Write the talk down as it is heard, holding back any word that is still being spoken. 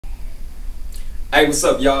Hey, what's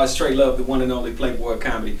up, y'all? It's Treluv, the one and only Playboy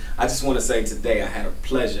Comedy. I just want to say today I had a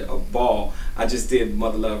pleasure, a ball. I just did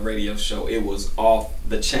Mother Love Radio Show. It was off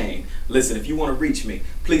the chain. Listen, if you want to reach me,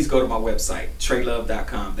 please go to my website,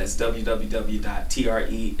 treluv.com. That's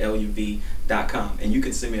www.treluv.com. And you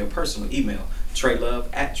can send me a personal email,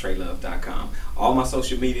 treluv@treluv.com. All my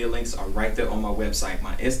social media links are right there on my website.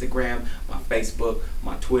 My Instagram, my Facebook,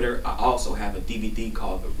 my Twitter. I also have a DVD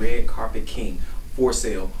called The Red Carpet King for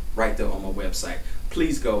sale right there on my website.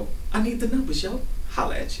 Please go. I need the numbers, yo.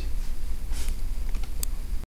 Holla at you.